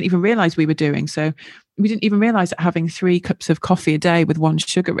didn't even realize we were doing. So we didn't even realize that having 3 cups of coffee a day with 1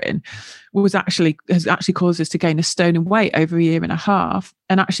 sugar in has actually caused us to gain a stone in weight over a year and a half,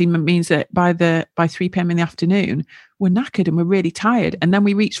 and actually means that by 3 p.m. in the afternoon we're knackered and we're really tired, and then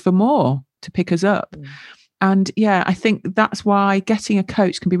we reach for more to pick us up. And I think that's why getting a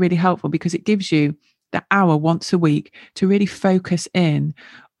coach can be really helpful, because it gives you the hour once a week to really focus in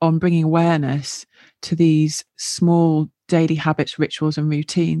on bringing awareness to these small daily habits, rituals and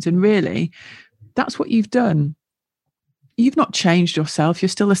routines. And really, that's what you've done. You've not changed yourself. You're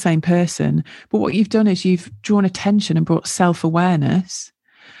still the same person. But what you've done is you've drawn attention and brought self-awareness.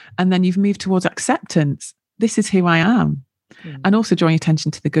 And then you've moved towards acceptance. This is who I am. And also drawing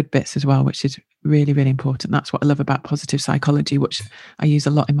attention to the good bits as well, which is really, really important. That's what I love about positive psychology, which I use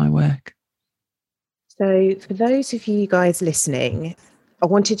a lot in my work. So for those of you guys listening, I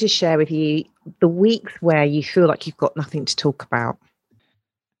wanted to share with you the weeks where you feel like you've got nothing to talk about.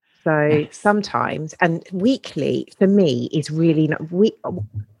 So sometimes, and weekly for me is really not,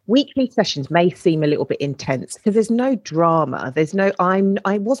 weekly sessions may seem a little bit intense because there's no drama.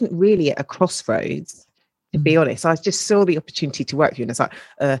 I wasn't really at a crossroads to be honest. I just saw the opportunity to work with you, and it's like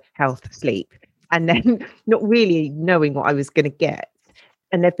health, sleep, and then not really knowing what I was going to get.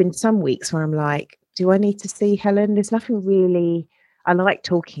 And there've been some weeks where I'm like, do I need to see Helen? There's nothing really. I like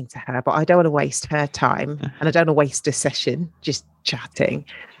talking to her, but I don't want to waste her time, and I don't want to waste a session just chatting.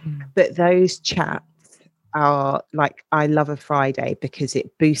 But those chats are like, I love a Friday because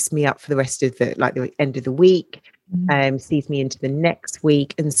it boosts me up for the rest of the end of the week, sees me into the next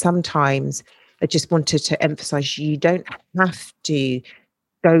week. And sometimes I just wanted to emphasize, you don't have to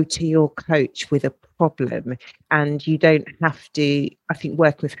go to your coach with a problem, and you don't have to, I think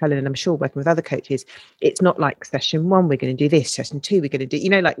working with Helen, and I'm sure working with other coaches, it's not like session 1 we're going to do this, session 2 we're going to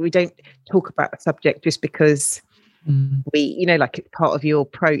do, like we don't talk about a subject just because we, like it's part of your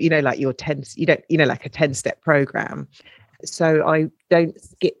like your 10, you don't, like a 10-step program. So I don't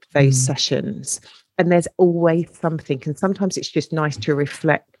skip those sessions, and there's always something. And sometimes it's just nice to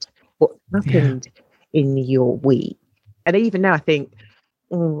reflect what happened in your week. And even now I think,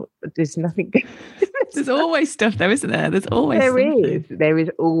 there's nothing. There's always stuff though, isn't there? There's always something. There is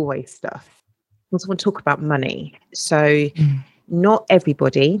always stuff. I also want to talk about money. So not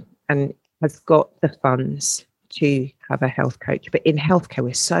everybody has got the funds to have a health coach, but in healthcare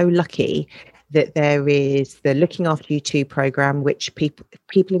we're so lucky that there is the Looking After You 2 program, which people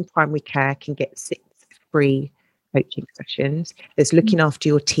in primary care can get 6 free coaching sessions. There's Looking After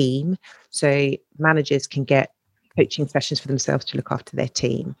Your Team, so managers can get coaching sessions for themselves to look after their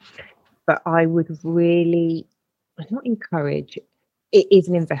team. But I would really not encourage, it is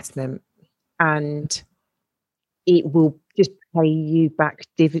an investment, and it will just pay you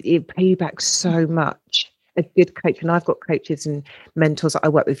back so much. A good coach, and I've got coaches and mentors that I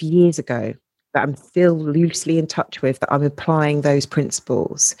worked with years ago that I'm still loosely in touch with, that I'm applying those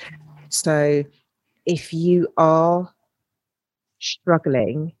principles. So if you are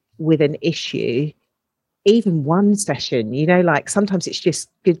struggling with an issue, even one session, like sometimes it's just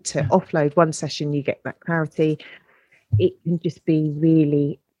good to offload one session, you get that clarity. It can just be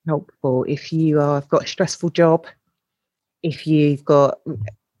really helpful if you have got a stressful job, if you've got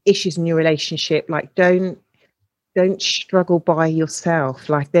issues in your relationship. Like don't struggle by yourself.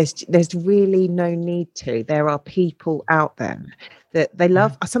 Like there's really no need to. There are people out there that they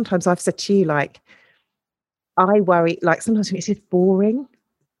love. Sometimes I've said to you, like, I worry, like sometimes it's just boring.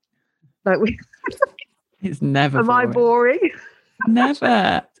 Like it's never am boring. I boring?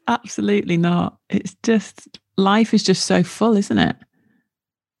 Never. Absolutely not. It's just, life is just so full, isn't it?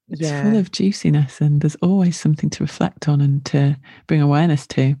 It's full of juiciness, and there's always something to reflect on and to bring awareness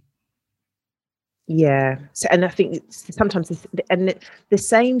to. Yeah. So, and I think sometimes the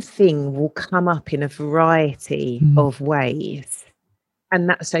same thing will come up in a variety of ways, and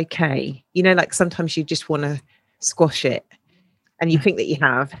that's okay. Like sometimes you just want to squash it, and you think that you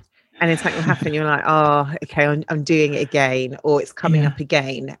have, and then something will happen. You're like, oh, okay, I'm doing it again, or it's coming up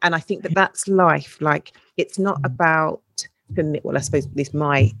again. And I think that that's life. Like it's not about, well, I suppose this is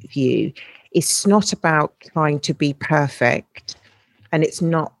my view. It's not about trying to be perfect. And it's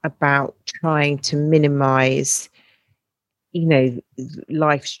not about trying to minimize,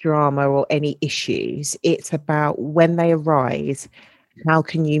 life's drama or any issues. It's about when they arise, how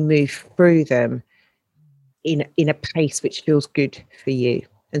can you move through them in a pace which feels good for you?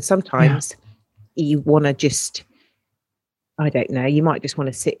 And sometimes you want to just, I don't know, you might just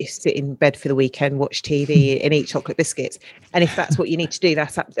want to sit in bed for the weekend, watch TV and eat chocolate biscuits. And if that's what you need to do,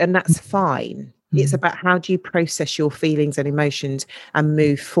 that's fine. It's about how do you process your feelings and emotions and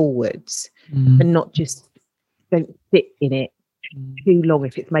move forwards, and not just don't sit in it too long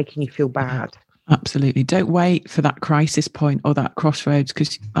if it's making you feel bad. Absolutely. Don't wait for that crisis point or that crossroads,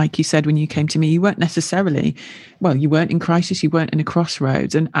 because like you said, when you came to me, you weren't necessarily, you weren't in crisis, you weren't in a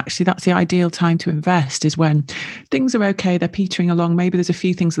crossroads. And actually that's the ideal time to invest, is when things are okay, they're petering along. Maybe there's a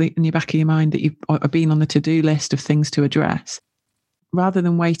few things in your back of your mind that are being on the to-do list of things to address, rather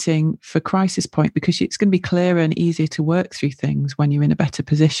than waiting for crisis point, because it's going to be clearer and easier to work through things when you're in a better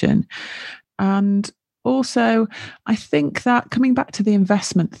position. And also, I think that coming back to the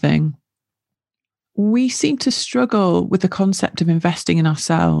investment thing, we seem to struggle with the concept of investing in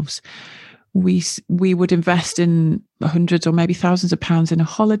ourselves. We would invest in hundreds or maybe thousands of pounds in a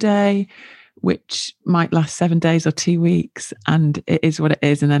holiday, which might last 7 days or 2 weeks, and it is what it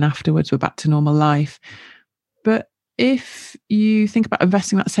is. And then afterwards, we're back to normal life. But if you think about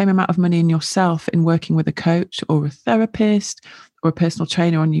investing that same amount of money in yourself, in working with a coach or a therapist or a personal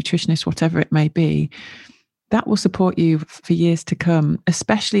trainer or nutritionist, whatever it may be, that will support you for years to come,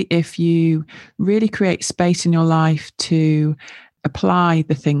 especially if you really create space in your life to apply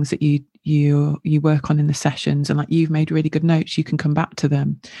the things that you work on in the sessions. And like you've made really good notes, you can come back to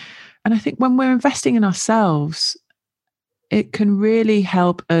them. And I think when we're investing in ourselves, it can really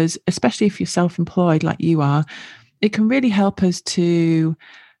help us, especially if you're self-employed like you are, it can really help us to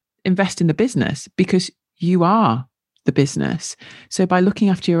invest in the business because you are the business. So by looking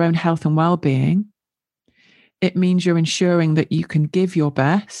after your own health and well-being, it means you're ensuring that you can give your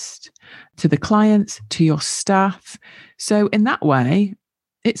best to the clients, to your staff. So in that way,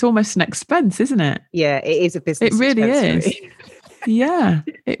 it's almost an expense, isn't it? Yeah, it is a business It really expense is. Yeah,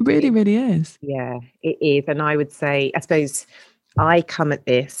 it really, really is. Yeah, it is. And I would say, I suppose I come at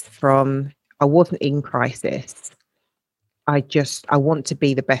this from, I wasn't in crisis. I want to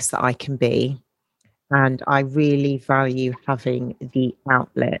be the best that I can be. And I really value having the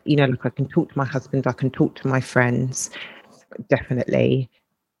outlet. Like I can talk to my husband, I can talk to my friends, definitely.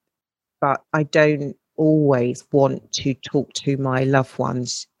 But I don't always want to talk to my loved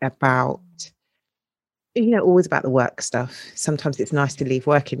ones about, always about the work stuff. Sometimes it's nice to leave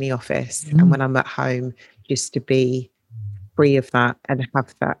work in the office. And when I'm at home, just to be free of that and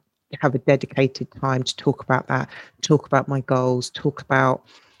have a dedicated time to talk about that, talk about my goals, talk about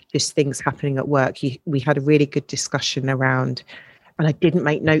just things happening at work. We had a really good discussion around, and I didn't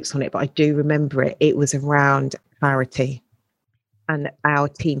make notes on it, but I do remember it. It was around clarity, and our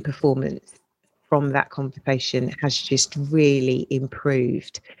team performance from that conversation has just really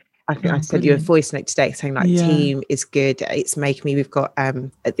improved. I think I sent you a voice note today saying team is good. It's making me, we've got,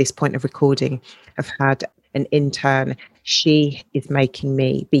 at this point of recording, I've had an intern. She is making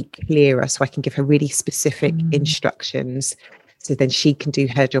me be clearer so I can give her really specific instructions. So then she can do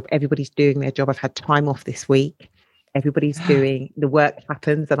her job. Everybody's doing their job. I've had time off this week. Everybody's doing the work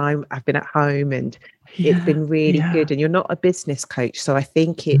happens, and I've been at home, and it's been really good. And you're not a business coach, so I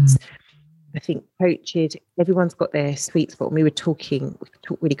think coaches, everyone's got their sweet spot. We talked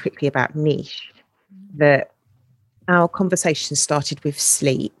really quickly about niche. That our conversation started with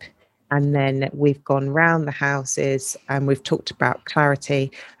sleep, and then we've gone round the houses and we've talked about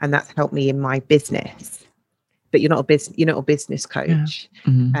clarity, and that's helped me in my business. But you're not a business coach.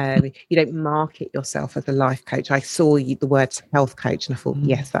 Yeah. You don't market yourself as a life coach. I saw the word health coach and I thought,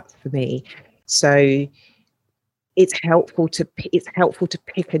 yes, that's for me. So it's helpful to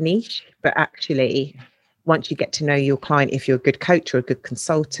pick a niche, but actually once you get to know your client, if you're a good coach or a good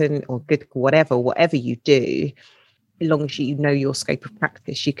consultant or good whatever you do, as long as you know your scope of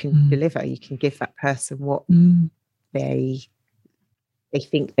practice, you can deliver, you can give that person what they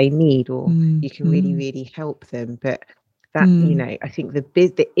think they need, or you can really, really help them. But that, I think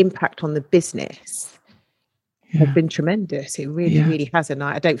the impact on the business has been tremendous. It really, really has. And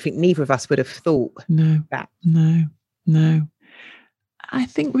I don't think neither of us would have thought that. No. I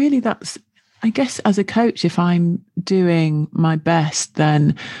think really I guess as a coach, if I'm doing my best,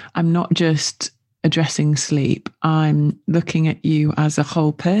 then I'm not just addressing sleep. I'm looking at you as a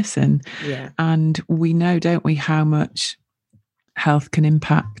whole person. Yeah. And we know, don't we, how much health can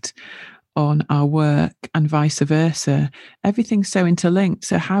impact on our work and vice versa. Everything's so interlinked.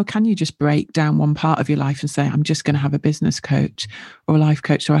 So how can you just break down one part of your life and say, I'm just going to have a business coach or a life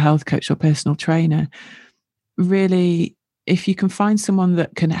coach or a health coach or personal trainer? Really, if you can find someone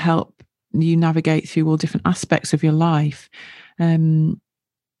that can help you navigate through all different aspects of your life, then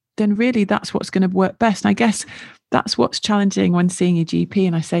really that's what's going to work best. And I guess that's what's challenging when seeing a GP.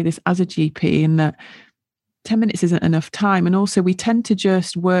 And I say this as a GP, in that 10 minutes isn't enough time. And also we tend to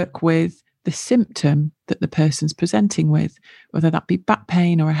just work with the symptom that the person's presenting with, whether that be back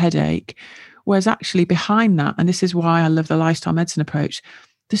pain or a headache. Whereas actually behind that, and this is why I love the lifestyle medicine approach,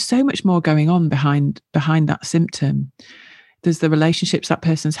 there's so much more going on behind that symptom. There's the relationships that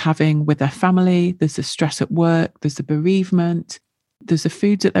person's having with their family. There's the stress at work. There's the bereavement. There's the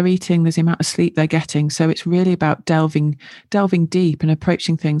foods that they're eating. There's the amount of sleep they're getting. So it's really about delving deep and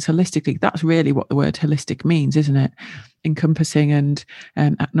approaching things holistically. That's really what the word holistic means, isn't it? Encompassing and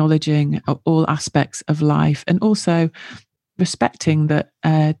acknowledging all aspects of life, and also respecting that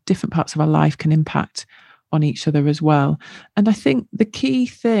different parts of our life can impact on each other as well. And I think the key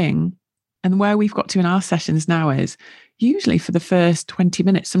thing, and where we've got to in our sessions now, is usually for the first 20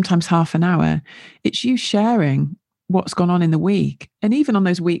 minutes, sometimes half an hour, it's you sharing what's gone on in the week. And even on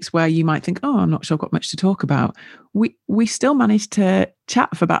those weeks where you might think, oh, I'm not sure I've got much to talk about, we still manage to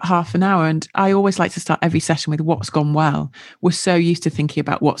chat for about half an hour. And I always like to start every session with what's gone well. We're so used to thinking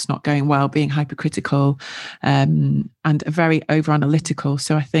about what's not going well, being hypercritical and very over analytical.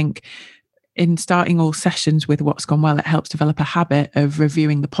 So I think in starting all sessions with what's gone well, it helps develop a habit of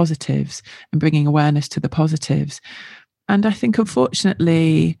reviewing the positives and bringing awareness to the positives. And I think,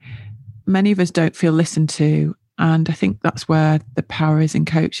 unfortunately, many of us don't feel listened to. And I think that's where the power is in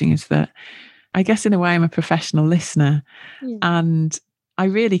coaching, is that I guess in a way I'm a professional listener, and I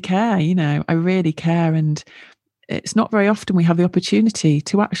really care, I really care. And it's not very often we have the opportunity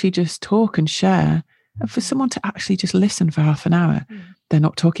to actually just talk and share, and for someone to actually just listen for half an hour. They're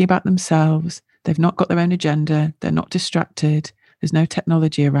not talking about themselves. They've not got their own agenda. They're not distracted. There's no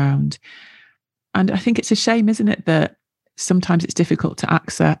technology around. And I think it's a shame, isn't it, that sometimes it's difficult to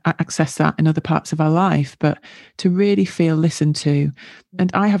access that in other parts of our life, but to really feel listened to.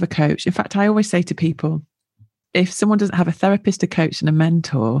 And I have a coach. In fact, I always say to people, if someone doesn't have a therapist, a coach, and a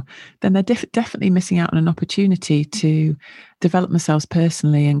mentor, then they're definitely missing out on an opportunity to develop themselves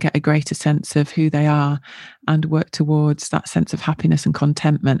personally and get a greater sense of who they are and work towards that sense of happiness and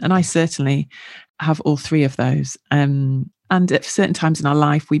contentment. And I certainly have all three of those. And at certain times in our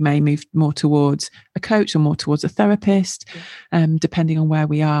life, we may move more towards a coach or more towards a therapist, depending on where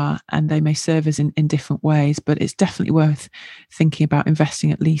we are. And they may serve us in different ways, but it's definitely worth thinking about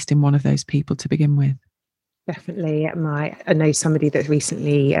investing at least in one of those people to begin with. Definitely. I know somebody that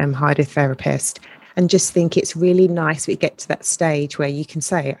recently hired a therapist, and just think it's really nice we get to that stage where you can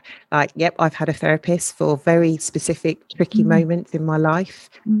say, like, yep, I've had a therapist for very specific, tricky moments in my life.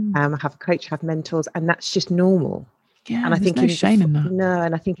 I have a coach, I have mentors, and that's just normal. Yeah, and I think no shame in that. No,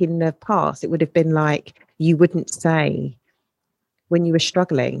 and I think in the past it would have been like, you wouldn't say when you were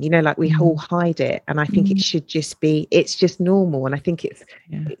struggling, like we all hide it. And I think it should just be, it's just normal. And I think it's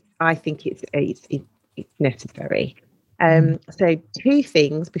necessary. So two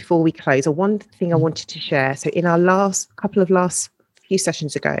things before we close, or one thing I wanted to share. So in our last few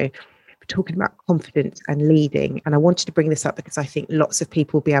sessions ago, we're talking about confidence and leading. And I wanted to bring this up because I think lots of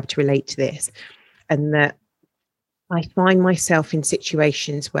people will be able to relate to this. And that I find myself in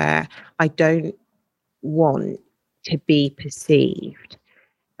situations where I don't want to be perceived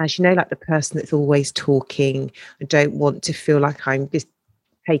as, like the person that's always talking. I don't want to feel like I'm just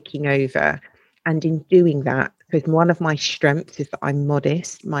taking over. And in doing that, because one of my strengths is that I'm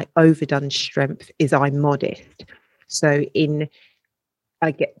modest, my overdone strength is I'm modest. So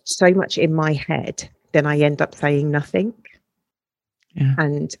I get so much in my head, then I end up saying nothing. Yeah.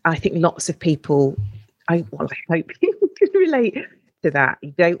 And I think lots of people, I hope people can relate to that.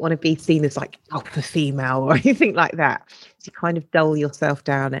 You don't want to be seen as like alpha female or anything like that. So you kind of dull yourself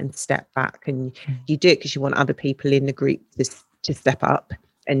down and step back, and you do it because you want other people in the group to step up,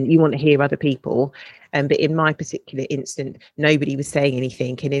 and you want to hear other people. But in my particular instance, nobody was saying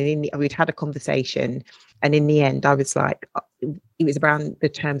anything. And we'd had a conversation, and in the end, I was like, it was around the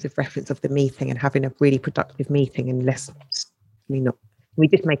terms of reference of the meeting and having a really productive meeting, and we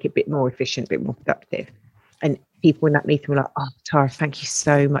just make it a bit more efficient, a bit more productive. And people in that meeting were like, oh, Tara, thank you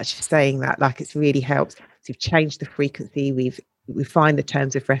so much for saying that. Like, it's really helped. So we've changed the frequency, we've refined the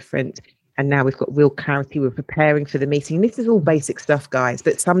terms of reference, and now we've got real clarity. We're preparing for the meeting. This is all basic stuff, guys.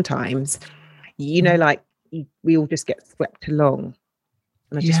 But sometimes, we all just get swept along.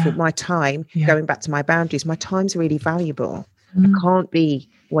 And I just thought my time, going back to my boundaries, my time's really valuable. I can't be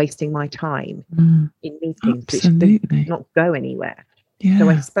wasting my time in meetings which do not go anywhere. Yeah. So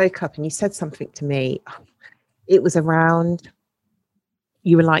I spoke up, and you said something to me. It was around,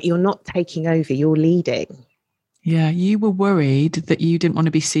 you were like, you're not taking over, you're leading. Yeah, you were worried that you didn't want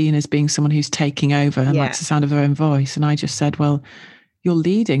to be seen as being someone who's taking over and likes the sound of their own voice. And I just said, well, you're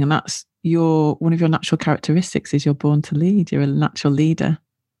leading, and that's one of your natural characteristics is you're born to lead. You're a natural leader.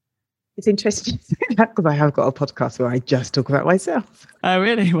 It's interesting because I have got a podcast where I just talk about myself. Oh,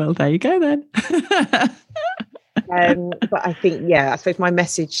 really? Well, there you go then. But I think, I suppose my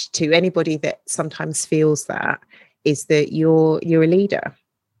message to anybody that sometimes feels that is that you're a leader,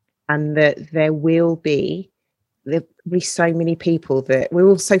 and that there'll be so many people that we're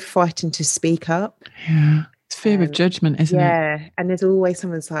all so frightened to speak up. Yeah. It's fear of judgment, isn't it? Yeah. And there's always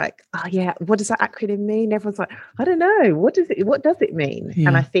someone's like, oh yeah, what does that acronym mean? Everyone's like, I don't know. What does it mean? Yeah.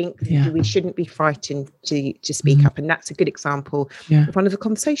 And I think we shouldn't be frightened to speak up. And that's a good example of one of the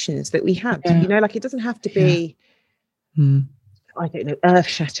conversations that we had. Like, it doesn't have to be, I don't know, earth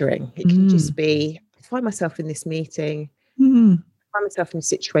shattering. It can just be, I find myself in this meeting, I find myself in a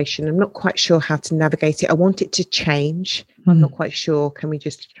situation, I'm not quite sure how to navigate it. I want it to change. I'm not quite sure. Can we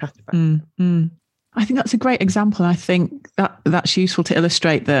just chat about it? I think that's a great example. I think that's useful to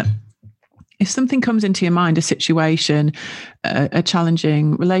illustrate that if something comes into your mind, a situation, a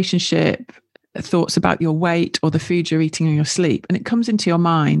challenging relationship, thoughts about your weight or the food you're eating or your sleep, and it comes into your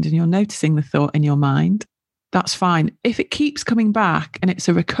mind and you're noticing the thought in your mind, that's fine. If it keeps coming back and it's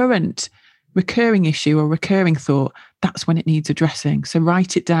a recurring issue or recurring thought, that's when it needs addressing. So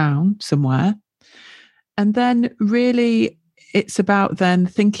write it down somewhere. And then really it's about then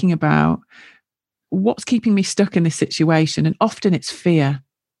thinking about what's keeping me stuck in this situation. And often it's fear.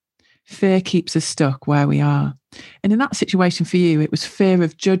 Fear keeps us stuck where we are. And in that situation for you, it was fear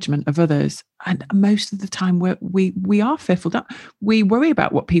of judgment of others. And most of the time we are fearful. We worry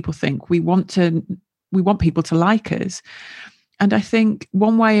about what people think. We want people to like us. And I think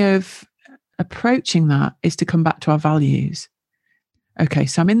one way of approaching that is to come back to our values. Okay,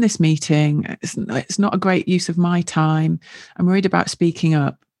 so I'm in this meeting. It's not a great use of my time. I'm worried about speaking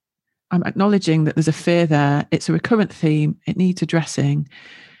up. I'm acknowledging that there's a fear there. It's a recurrent theme. It needs addressing.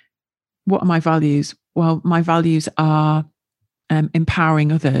 What are my values? Well, my values are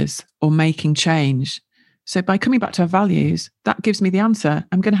empowering others or making change. So by coming back to our values, that gives me the answer.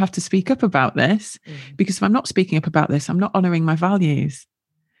 I'm going to have to speak up about this because if I'm not speaking up about this, I'm not honouring my values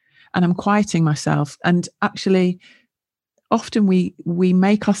and I'm quieting myself. And actually, often we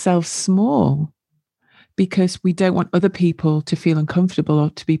make ourselves small because we don't want other people to feel uncomfortable or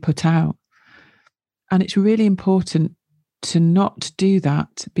to be put out. And it's really important to not do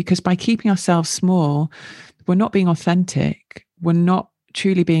that, because by keeping ourselves small, we're not being authentic, we're not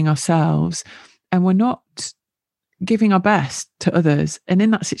truly being ourselves, and we're not giving our best to others. And in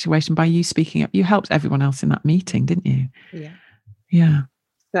that situation, by you speaking up, you helped everyone else in that meeting, didn't you? Yeah.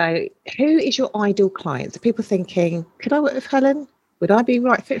 So who is your ideal client? So people thinking, could I work with Helen? Would I be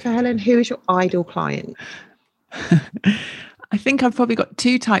right fit for Helen? Who is your ideal client? I think I've probably got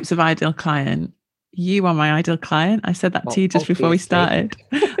two types of ideal client. You are my ideal client. I said that to you just before we started.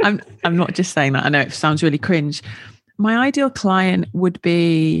 I'm not just saying that. I know it sounds really cringe. My ideal client would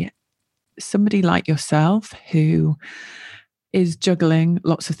be somebody like yourself who is juggling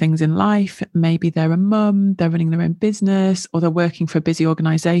lots of things in life. Maybe they're a mum, they're running their own business, or they're working for a busy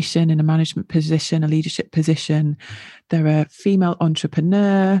organisation in a management position, a leadership position. They're a female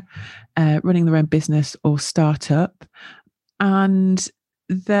entrepreneur running their own business or startup. And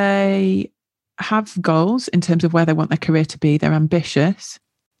they have goals in terms of where they want their career to be. They're ambitious.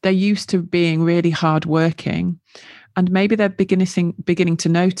 They're used to being really hardworking. And maybe they're beginning to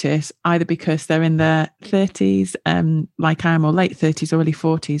notice, either because they're in their 30s, like I am, or late 30s or early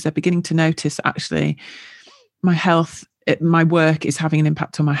 40s, they're beginning to notice, actually, my health, my work is having an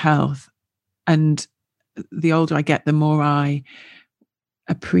impact on my health. And the older I get, the more I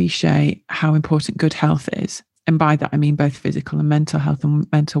appreciate how important good health is. And by that, I mean both physical and mental health and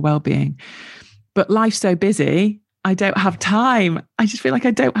mental well-being. But life's so busy, I don't have time. I just feel like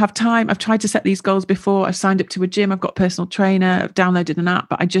I don't have time. I've tried to set these goals before. I've signed up to a gym. I've got a personal trainer. I've downloaded an app,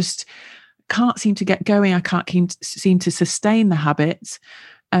 but I just can't seem to get going. I can't seem to sustain the habits.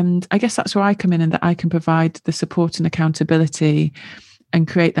 And I guess that's where I come in, and that I can provide the support and accountability and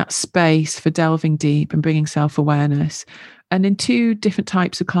create that space for delving deep and bringing self-awareness. And in two different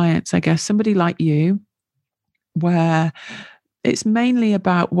types of clients, I guess, somebody like you, where it's mainly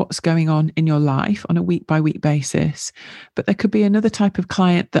about what's going on in your life on a week by week basis. But there could be another type of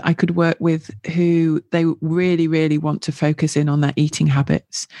client that I could work with who they really, really want to focus in on their eating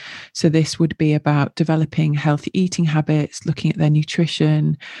habits. So this would be about developing healthy eating habits, looking at their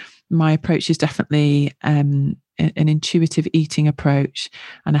nutrition. My approach is definitely an intuitive eating approach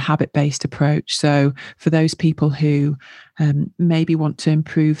and a habit-based approach. So for those people who maybe want to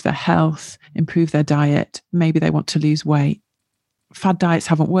improve their health, improve their diet, maybe they want to lose weight, fad diets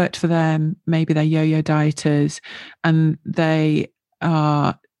haven't worked for them, maybe they're yo-yo dieters and they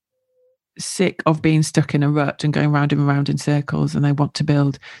are sick of being stuck in a rut and going round and round in circles, and they want to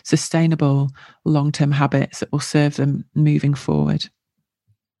build sustainable long-term habits that will serve them moving forward.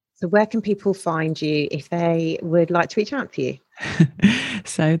 So where can people find you if they would like to reach out to you?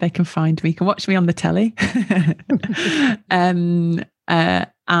 So they can find me, you can watch me on the telly.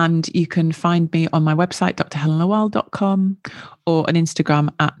 And you can find me on my website, drhelenlawal.com, or on Instagram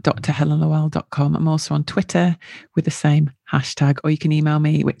at drhelenlawal.com. I'm also on Twitter with the same hashtag, or you can email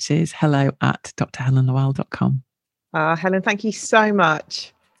me, which is hello@drhelenlawal.com. Helen, thank you so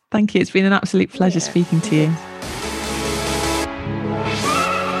much. Thank you. It's been an absolute pleasure speaking to you.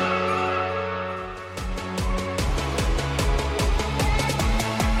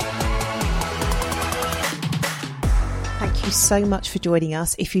 Thank you so much for joining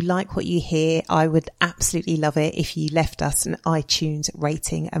us. If you like what you hear, I would absolutely love it if you left us an iTunes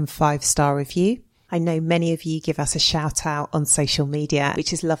rating and 5-star review. I know many of you give us a shout out on social media,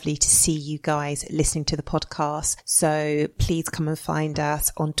 which is lovely to see you guys listening to the podcast. So please come and find us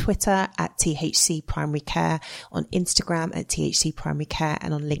on Twitter at THC Primary Care, on Instagram at THC Primary Care,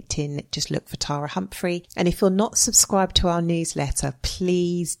 and on LinkedIn, just look for Tara Humphrey. And if you're not subscribed to our newsletter,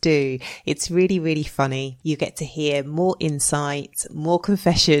 please do. It's really, really funny. You get to hear more insights, more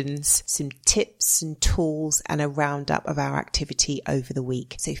confessions, some tips and tools, and a roundup of our activity over the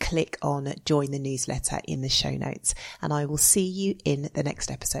week. So click on join the newsletter in the show notes, and I will see you in the next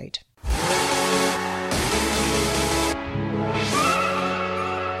episode.